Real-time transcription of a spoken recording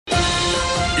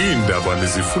Iindaba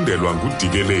nizifundelwa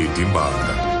nguDikeledi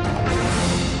Mbanga.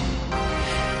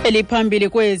 Eliphambili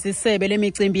kwezi Isebe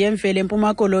lemicimbi yemveli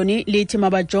eMpuma Koloni lithi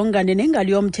bajongane nengalo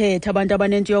yomthetho abantu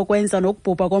abanento yokwenza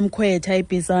nokubhubha komkhwetha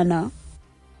eBizana.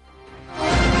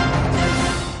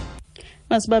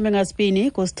 Masibambe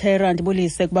ngasibini kusithera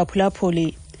ndibulise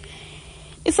kubaphulaphuli.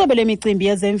 Isebe lemicimbi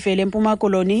yezemveli eMpuma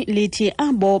Koloni lithi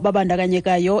abo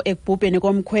babandakanyekayo ekubhubheni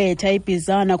komkhwetha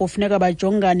eBizana kufuneka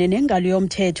bajongane nengalo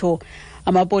yomthetho.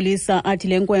 Amapolisa athi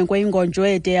lenkwenkwe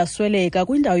ingonjwede yasweleka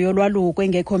kwindawo yolwaluko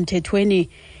engekho mthethweni.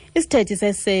 Isithethi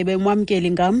sesebe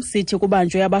umwamkeli ngam sithi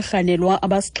kubanjwe abarhanelwa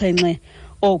abasixhenxe.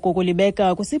 Oko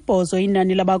kulibeka kusibhozo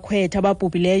inani labakhwetha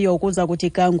ababhubhileyo kuza kuthi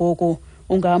kangoku.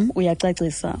 Ungam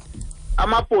uyacacisa.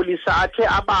 Amapolisa athe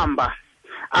abamba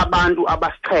abantu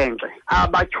abasixhenxe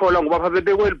abatyholwa ngoba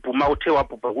bebekwelibhuma uthe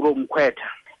wabhubha kulo mkhwetha.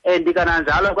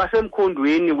 Kananjalo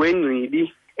kwasemkhondweni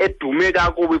wengcibi edume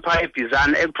kakubi pha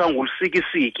eBizana ekuthiwa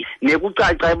nguLusikisiki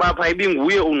nekucaca ebapha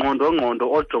ibinguye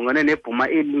ungqondo ojongene nebhuma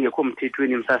elingekho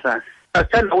mthethweni msasazi.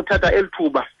 Asithanda uthatha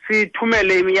elithuba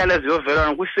sithumele imiyalezo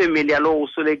yovelwano kwifemeli yalowo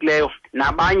usolekileyo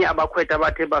nabanye abakhwetha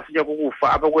abathe bafika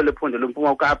kukufa abakwele phondo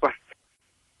lempuma Kapa.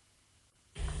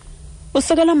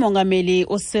 Usekela mongameli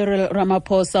uCyril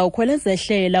Ramaphosa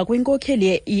ukhwelezehlela kwinkokheli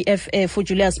ye-EFF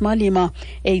uJulius Malema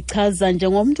eyichaza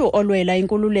njengomntu olwela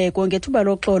inkululeko ngethuba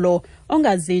loxolo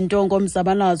ongazinto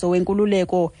ngomzabalazo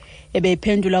wenkululeko.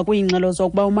 Ebephendula kwiingxelo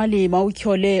zokuba uMalema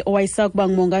utyhole owayesakuba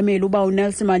ngumongameli uba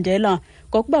uNelson Mandela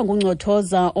ngokuba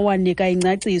ngungcothoza owanika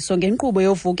ingcaciso ngenkqubo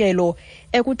yovukelo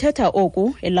ekuthetha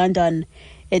oku eLondon.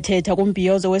 Ethetha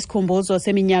kumbhiyozo wesikhumbuzo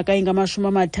seminyaka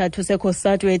engama-30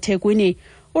 sekhosatu eThekwini,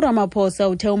 uRamaphosa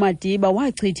uthe uMadiba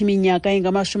wachitha iminyaka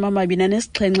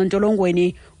engama-27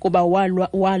 entolongweni kuba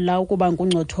wala ukuba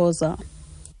ngungcothoza.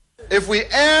 If we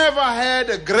ever had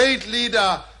a great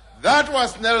leader, that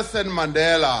was Nelson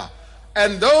Mandela.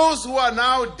 And those who are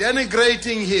now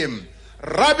denigrating him,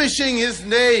 rubbishing his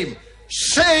name,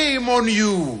 shame on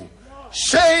you.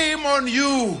 Shame on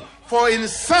you for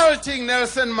insulting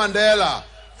Nelson Mandela,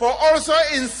 for also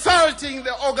insulting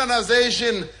the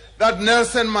organization that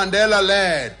Nelson Mandela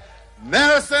led.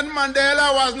 Nelson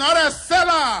Mandela was not a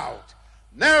sellout.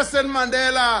 Nelson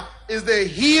Mandela is the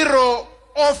hero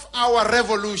of our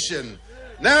revolution.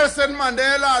 Nelson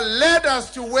Mandela led us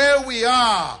to where we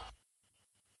are.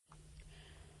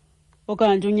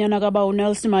 Ukanti unyana kaba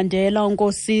uNelson Mandela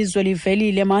unkosizwe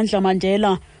livelile Mandla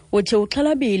Mandela uthi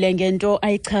uxhalabile ngento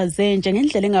ayichaze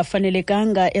njengendlela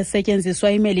engafanelekanga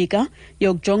esetyenziswa iMelika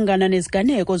yokujongana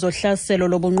neziganeko zohlaselo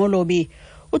lobunqolobi.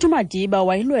 Uthi uMadiba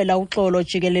wayilwela uxolo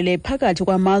jikelele phakathi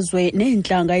kwamazwe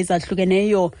neentlanga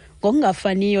ezahlukeneyo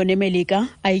ngokungafaniyo neMelika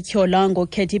ayityhola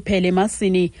ngokhetha iphele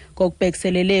emasini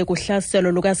ngokubhekiselele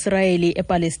kuhlaselo lukaIsrayeli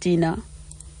ePalestina.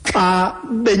 Xa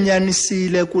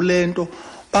benyanisile kulento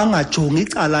bangajongi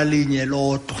icala linye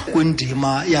lodwa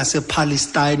kwindima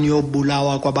yasePalestine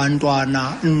yobulawa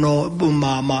kwabantwana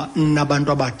nomama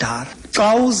nabantu abadala.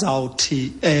 Xa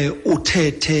uzawuthi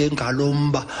uthethe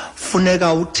ngalomba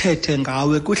funeka uthethe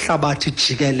ngawe kwihlabathi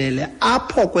jikelele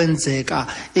apho kwenzeka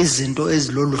izinto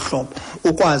ezilolu hlobo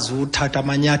ukwazi uthatha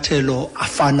amanyathelo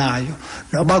afanayo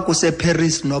noba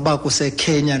kuseParis noba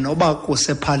kuseKenya noba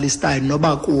kusePalestine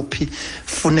noba kuphi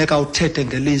funeka uthethe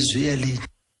ngelizwi elinye.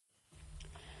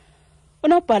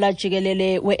 Unobhala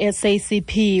jikelele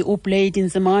we-SACP uBlade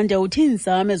Nzimande uthi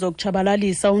inzame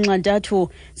zokutshabalalisa unxantathu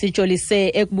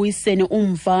zijolise ekubuyiseni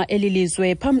umva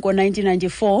elilizwe phambi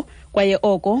ko-1994 kwaye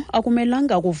oko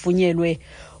akumelanga kuvunyelwe.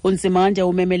 uNzimande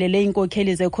umemelele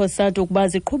inkokheli zekhosatu ukuba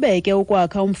ziqhubeke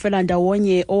ukwakha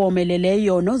umfelandawonye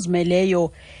owomeleleyo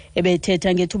nozimeleyo.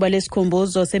 Ebethetha ngethuba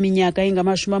lesikhumbuzo seminyaka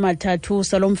engama-30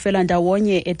 salo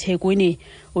mfelandawonye eThekwini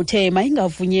uthe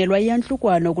mayingavunyelwa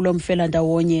iyantlukwano kulo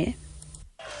mfelandawonye.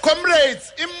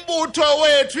 Comrades, imbutho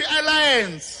wethu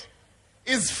alliance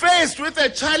is faced with a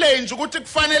challenge ukuthi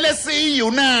kufanele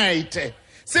siunite.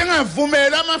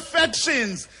 Singavumela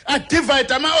ama-factions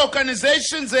adivide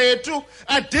ama-organizations ethu,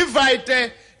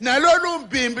 adivide nalolu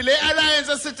mbimbi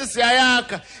le-alliance esithi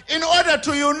siyayakha. In order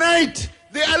to unite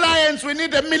the alliance, we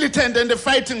need a militant and a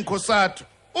fighting khosatu.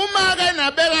 Uma ke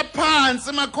nabeka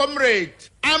phansi ma-comrade,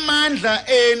 amandla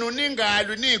enu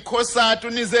ningalo niyikhosatu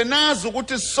nize nazi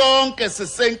ukuthi sonke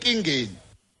sisenkingeni.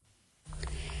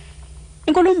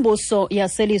 Inkulumbuso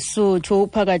yaseLesotho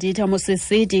phakathi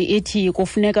Musisidi ithi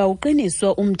kufuneka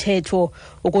uqiniswe umthetho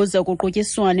ukuze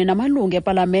kuqutyiswane namalungu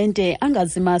eParlamente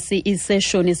angazimasi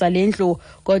iseshoni zalendlu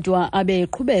kodwa abe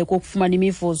eqhubeka ukufumana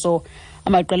imivuzo.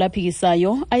 Amaqela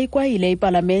aphikisayo ayikwayile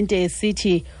ipalamente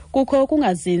esithi kukho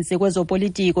kungazinzi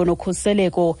kwezopolitiko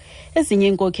nokhuseleko. Ezinye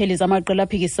iinkokheli zamaqela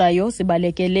aphikisayo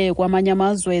zibalekele kwamanye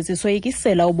amazwe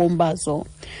zisoyikisela ubomi bazo.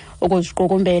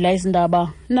 Ukuziqukumbela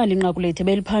izindaba nalinqaku lethu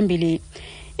beliphambili.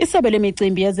 Isebe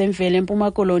lemicimbi yezemveli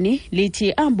eMpuma Koloni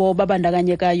lithi abo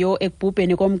babandakanyekayo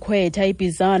ekubhubheni komkhwetha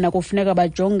eBizana kufuneka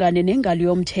bajongane nengalo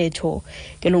yomthetho.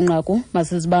 Ngelo nqaku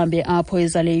masizibambe apho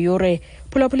ezale yure.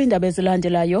 Phulaphula indaba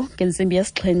ezilandelayo ngentsimbi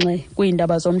yesixhenxe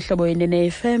kwiindaba zomhlobo wenene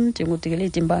FM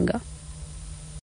ndingudikeledi Mbanga.